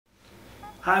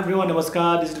Hi everyone,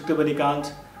 Namaskar, this is Dr.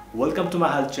 Badikant. Welcome to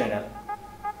my health channel.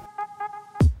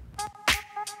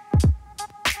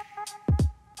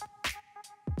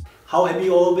 How have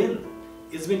you all been?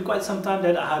 It's been quite some time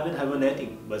that I have been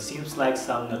hibernating, but seems like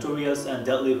some notorious and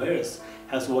deadly virus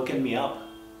has woken me up.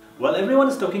 Well, everyone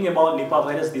is talking about Nipah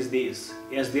virus these days,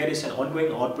 as there is an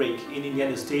ongoing outbreak in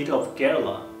Indian state of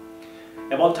Kerala.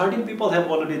 About 13 people have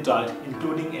already died,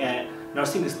 including a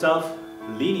nursing staff,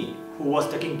 Lini, who was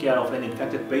taking care of an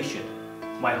infected patient.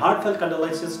 My heartfelt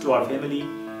condolences to our family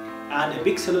and a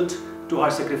big salute to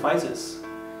her sacrifices,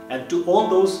 and to all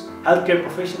those healthcare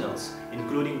professionals,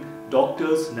 including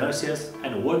doctors, nurses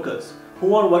and workers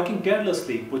who are working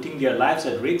tirelessly, putting their lives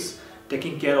at risk,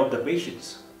 taking care of the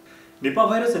patients. Nipah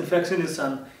virus infection is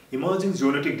an emerging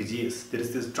zoonotic disease that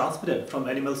is transmitted from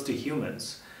animals to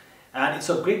humans, and it's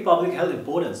of great public health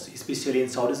importance, especially in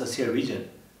Southeast Asia region.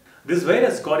 This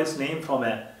virus got its name from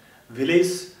a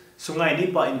village, Sungai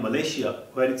Nipah in Malaysia,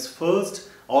 where its first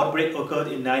outbreak occurred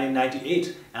in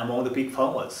 1998 among the pig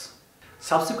farmers.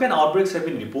 Subsequent outbreaks have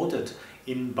been reported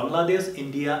in Bangladesh,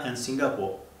 India and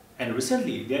Singapore, and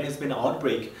recently there has been an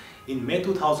outbreak in May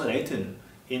 2018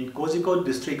 in Kozhikode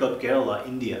district of Kerala,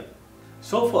 India.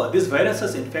 So far, this virus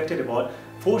has infected about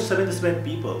 477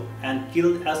 people and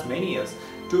killed as many as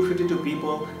 252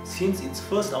 people since its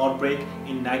first outbreak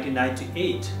in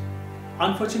 1998.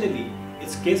 Unfortunately,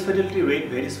 its case fatality rate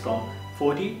varies from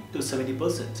 40 to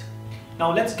 70%.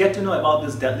 Now let's get to know about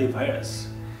this deadly virus.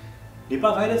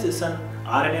 Nipah virus is an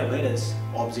RNA virus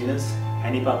of genus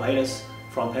Henipavirus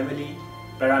from family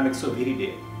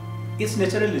Paramyxoviridae. Its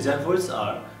natural reservoirs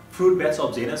are fruit bats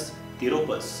of genus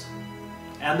Pteropus,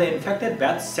 and the infected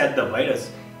bats shed the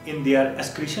virus in their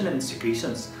excretion and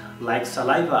secretions like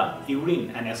saliva, urine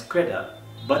and excreta,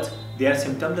 but they are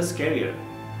symptomless carrier.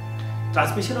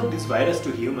 Transmission of this virus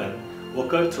to human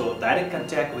occurs through direct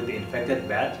contact with the infected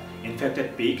bat,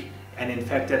 infected pig and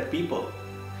infected people.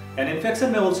 An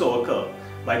infection may also occur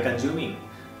by consuming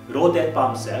raw dead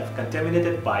palm sap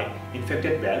contaminated by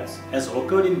infected bats, as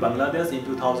occurred in Bangladesh in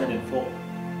 2004.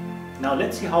 Now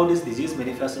let's see how this disease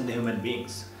manifests in the human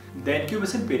beings. The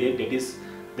incubation period, that is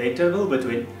the interval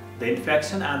between the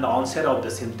infection and the onset of the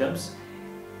symptoms,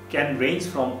 can range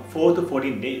from 4 to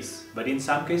 14 days, but in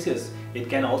some cases it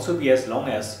can also be as long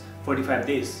as 45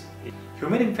 days.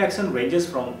 Human infection ranges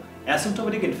from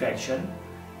asymptomatic infection,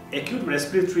 acute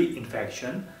respiratory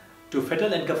infection to fatal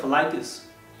encephalitis.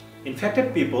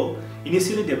 Infected people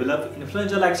initially develop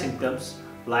influenza-like symptoms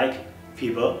like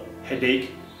fever,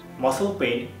 headache, muscle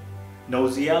pain,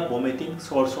 nausea, vomiting,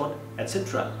 sore throat,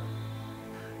 etc.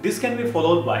 This can be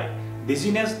followed by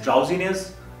dizziness,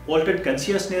 drowsiness, altered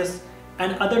consciousness,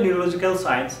 and other neurological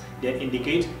signs that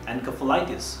indicate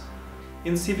encephalitis.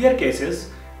 In severe cases,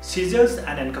 seizures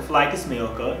and encephalitis may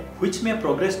occur, which may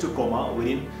progress to coma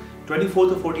within 24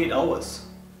 to 48 hours.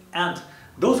 And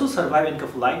those who survive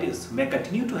encephalitis may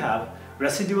continue to have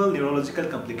residual neurological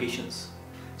complications.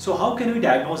 So how can we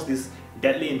diagnose this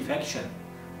deadly infection?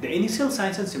 The initial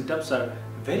signs and symptoms are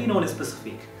very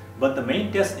non-specific, but the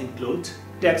main tests include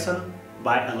detection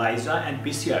by ELISA and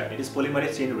PCR, that is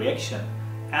polymerase chain reaction,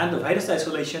 and the virus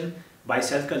isolation by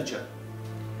cell culture.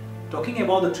 Talking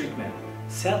about the treatment,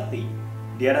 sadly,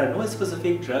 there are no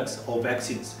specific drugs or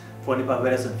vaccines for Nipah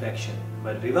virus infection,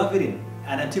 but ribavirin,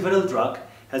 an antiviral drug,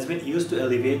 has been used to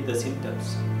alleviate the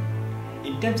symptoms.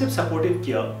 Intensive supportive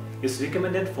care is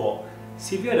recommended for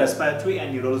severe respiratory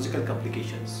and neurological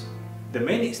complications. The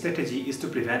main strategy is to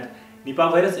prevent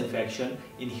Nipah virus infection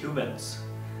in humans.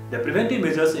 The preventive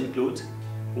measures include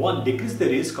 1. Decrease the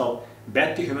risk of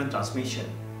bat-to-human transmission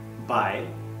by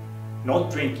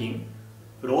not drinking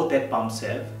raw dead palm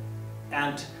sap,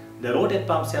 and the raw dead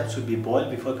palm sap should be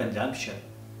boiled before consumption,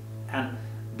 and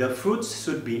the fruits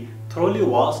should be thoroughly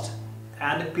washed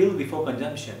and peeled before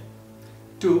consumption.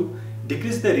 2.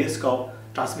 Decrease the risk of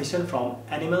transmission from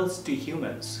animals to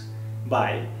humans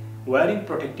by wearing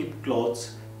protective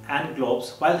clothes and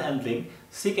gloves while handling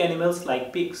sick animals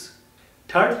like pigs.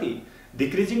 Thirdly,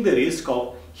 decreasing the risk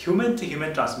of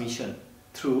human-to-human transmission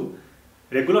through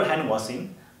regular hand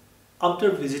washing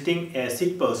after visiting a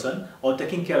sick person or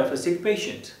taking care of a sick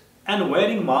patient, and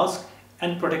wearing masks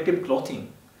and protective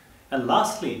clothing. And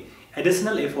lastly,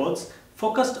 additional efforts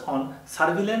focused on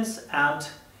surveillance and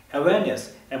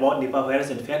awareness about Nipah virus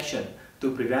infection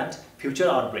to prevent future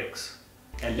outbreaks.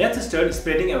 And let's start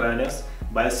spreading awareness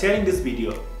by sharing this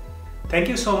video. Thank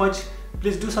you so much.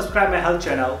 Please do subscribe my health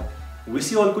channel.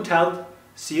 Wish you all good health.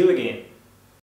 See you again.